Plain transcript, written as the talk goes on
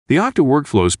The Okta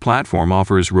Workflows platform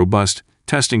offers robust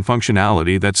testing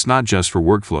functionality that's not just for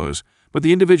workflows, but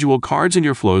the individual cards in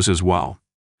your flows as well.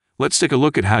 Let's take a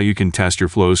look at how you can test your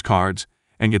flows cards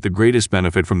and get the greatest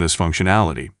benefit from this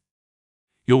functionality.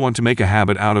 You'll want to make a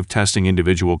habit out of testing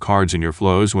individual cards in your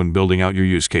flows when building out your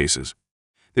use cases.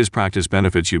 This practice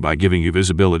benefits you by giving you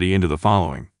visibility into the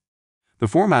following: the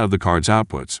format of the card's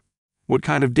outputs, what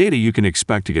kind of data you can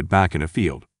expect to get back in a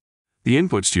field, the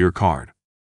inputs to your card.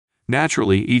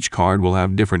 Naturally, each card will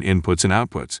have different inputs and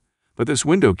outputs, but this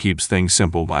window keeps things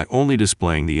simple by only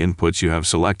displaying the inputs you have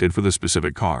selected for the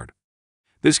specific card.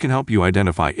 This can help you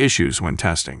identify issues when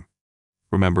testing.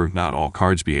 Remember, not all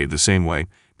cards behave the same way.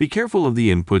 Be careful of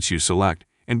the inputs you select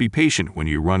and be patient when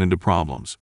you run into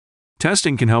problems.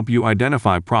 Testing can help you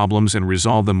identify problems and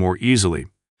resolve them more easily,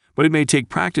 but it may take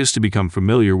practice to become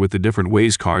familiar with the different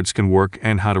ways cards can work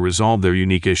and how to resolve their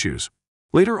unique issues.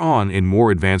 Later on, in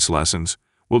more advanced lessons,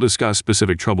 we'll discuss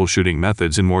specific troubleshooting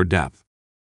methods in more depth.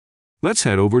 Let's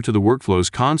head over to the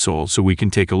Workflows console so we can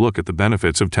take a look at the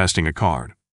benefits of testing a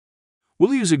card.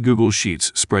 We'll use a Google Sheets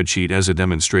spreadsheet as a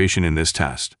demonstration in this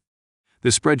test. The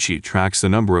spreadsheet tracks the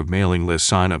number of mailing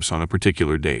list signups on a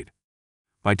particular date.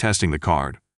 By testing the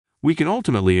card, we can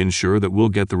ultimately ensure that we'll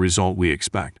get the result we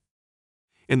expect.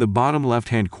 In the bottom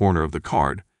left-hand corner of the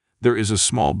card, there is a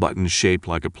small button shaped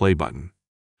like a play button.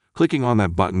 Clicking on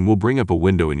that button will bring up a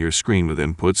window in your screen with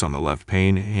inputs on the left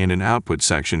pane and an output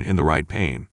section in the right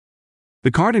pane. The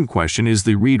card in question is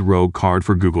the Read Row card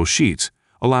for Google Sheets,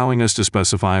 allowing us to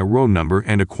specify a row number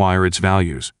and acquire its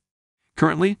values.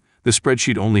 Currently, the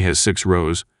spreadsheet only has 6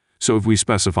 rows, so if we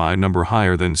specify a number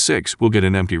higher than 6, we'll get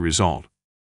an empty result.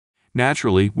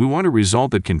 Naturally, we want a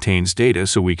result that contains data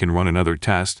so we can run another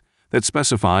test that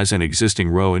specifies an existing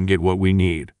row and get what we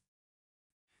need.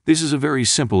 This is a very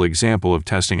simple example of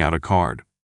testing out a card,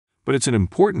 but it's an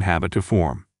important habit to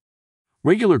form.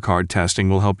 Regular card testing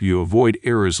will help you avoid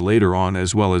errors later on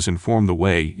as well as inform the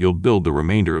way you'll build the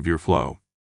remainder of your flow.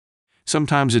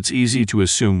 Sometimes it's easy to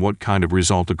assume what kind of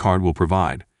result a card will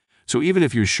provide, so even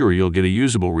if you're sure you'll get a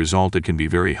usable result, it can be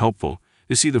very helpful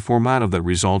to see the format of that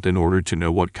result in order to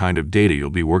know what kind of data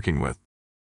you'll be working with.